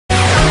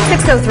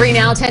6:03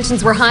 now.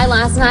 Tensions were high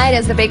last night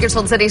as the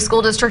Bakersfield City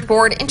School District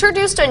Board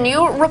introduced a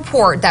new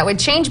report that would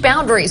change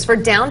boundaries for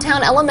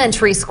downtown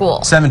elementary school.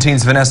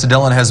 17's Vanessa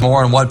Dillon has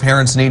more on what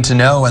parents need to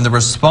know and the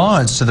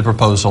response to the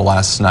proposal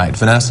last night.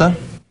 Vanessa?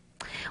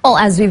 Well,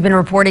 as we've been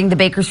reporting, the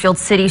Bakersfield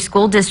City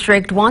School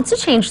District wants to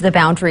change the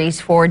boundaries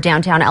for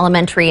downtown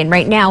elementary, and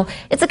right now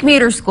it's a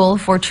commuter school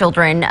for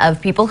children of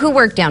people who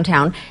work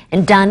downtown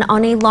and done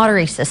on a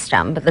lottery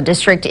system. But the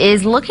district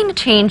is looking to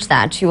change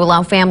that to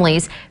allow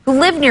families who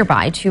live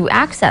nearby to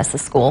access the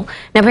school.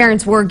 Now,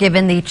 parents were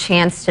given the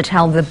chance to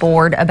tell the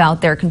board about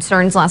their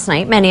concerns last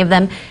night, many of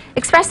them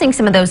expressing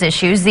some of those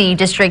issues. The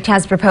district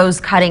has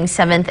proposed cutting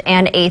 7th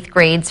and 8th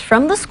grades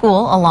from the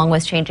school, along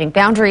with changing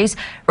boundaries,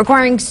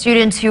 requiring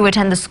students who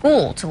attend the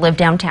school to live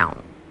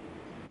downtown.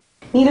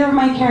 Neither of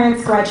my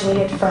parents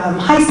graduated from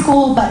high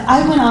school, but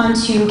I went on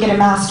to get a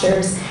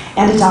master's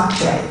and a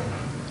doctorate.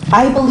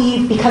 I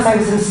believe because I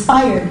was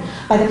inspired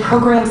by the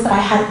programs that I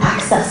had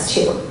access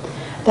to,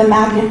 the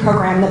magnet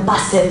program, the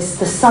buses,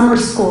 the summer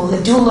school,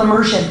 the dual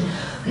immersion,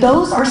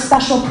 those are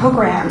special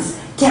programs.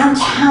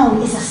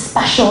 Downtown is a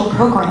special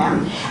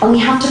program, and we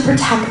have to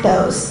protect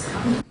those.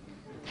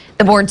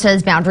 The board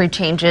says boundary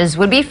changes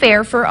would be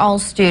fair for all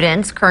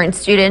students. Current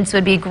students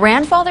would be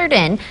grandfathered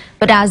in,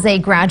 but as they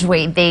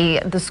graduate,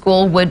 the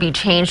school would be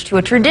changed to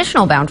a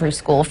traditional boundary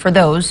school for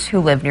those who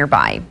live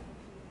nearby.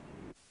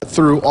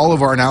 Through all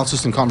of our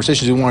analysis and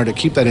conversations, we wanted to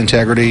keep that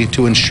integrity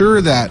to ensure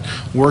that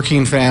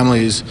working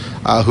families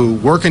who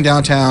work in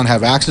downtown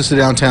have access to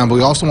downtown, but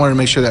we also wanted to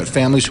make sure that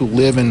families who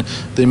live in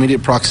the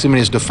immediate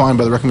proximity as defined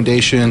by the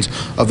recommendations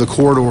of the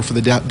corridor for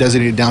the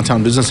designated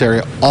downtown business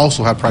area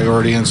also have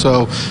priority. And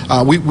so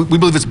we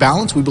believe it's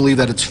balanced, we believe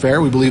that it's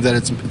fair, we believe that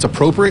it's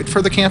appropriate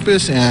for the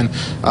campus, and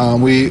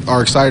we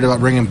are excited about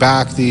bringing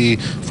back the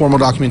formal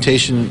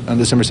documentation on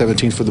December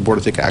 17th for the board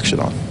to take action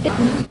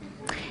on.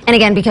 And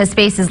again, because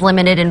space is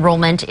limited,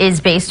 enrollment is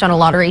based on a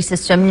lottery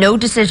system. No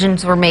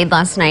decisions were made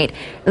last night.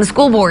 And the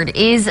school board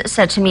is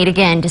set to meet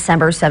again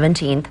December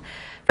 17th.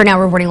 For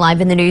now, reporting live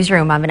in the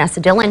newsroom, I'm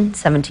Vanessa Dillon,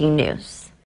 17 News.